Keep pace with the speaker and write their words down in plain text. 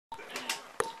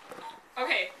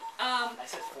I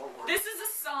said 4 words. This is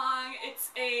a song. It's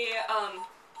a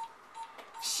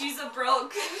She's a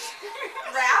broke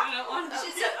Rap? no, come on, you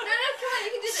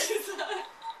can do this.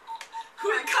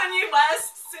 Kanye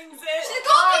West sings it. She's a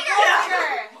gold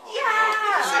digger! Yeah!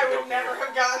 I would never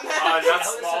have gotten that. Not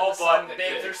small, but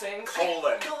big. They're saying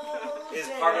colon is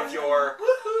part of your.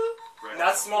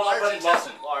 Not small, but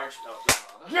large. No.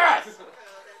 Yes.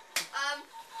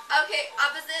 Okay,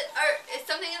 opposite, or is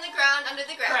something in the ground, under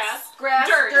the grass. Grass.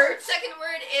 Dirt. Second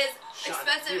word is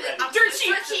expensive. Dirt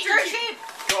cheap. Dirt cheap.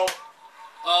 Go.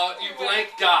 You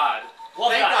blank God.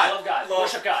 Love God.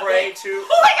 Worship God. Pray to.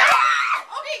 Oh my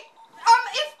god! Okay,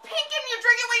 it's pink and you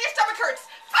drink it when your stomach hurts.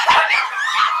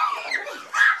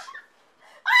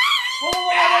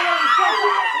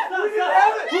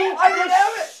 I didn't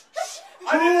have it!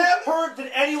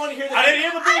 Did anyone hear the beat? I didn't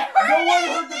hear the beat. No one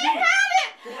heard the beat.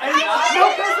 No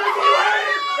person heard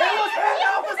it! It was hand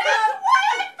up with that! Why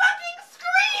I fucking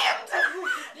screamed!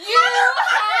 You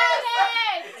had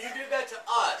it! You did that to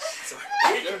us.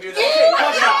 We can do that.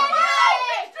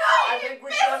 I think we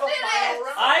should have a final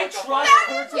round. I trust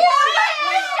Kurt's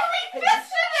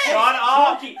Shut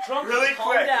up! Drunky, Really calm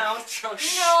quick. down.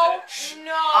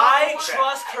 No. I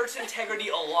trust Kurt's integrity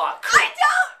a lot. Kurt, I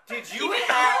don't! did you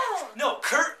have... No,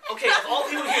 Kurt... Okay, of all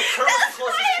people here, Kurt was the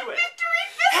closest to it.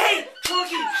 Hey,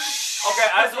 Drunky! Okay,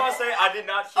 I just want to say I did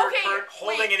not hear Okay, Kurt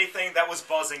holding anything that was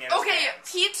buzzing in his Okay, hands.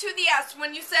 P to the S.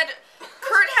 When you said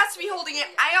Kurt has to be holding it,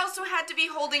 I also had to be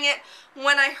holding it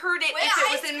when I heard it if it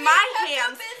was in my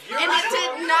hands, and it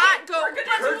did not go.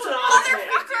 Kurt's an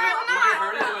Motherfucker, I'm When you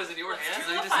heard not. it was in your hands.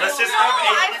 So you just Let's just No,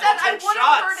 have I said I take would have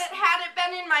shots. heard it had it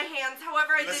been in my hands.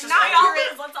 However, I Let's did just not take hear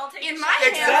it Let's all take in a my shot.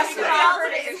 hands. Exactly. I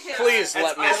heard it in his. Please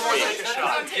let me Everyone speak. take a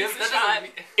shot. That's not.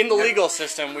 In the legal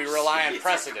system, we rely on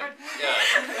precedent. Yeah.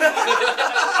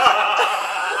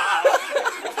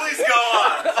 Please go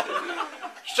on.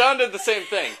 Sean did the same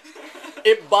thing.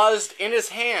 It buzzed in his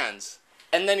hands,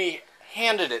 and then he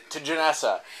handed it to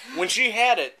Janessa. When she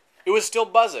had it, it was still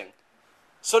buzzing.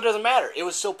 So it doesn't matter. It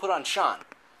was still put on Sean.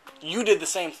 You did the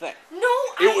same thing. No,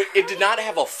 It did not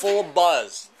have a full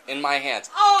buzz in my hands.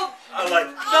 Oh, I like.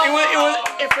 It was,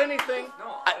 if anything,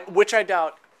 which I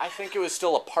doubt, I think it was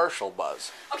still a partial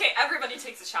buzz. Okay, everybody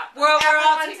takes a shot. we're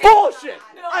all taking. Bullshit!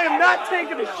 I am not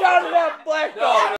taking a shot of that black dog.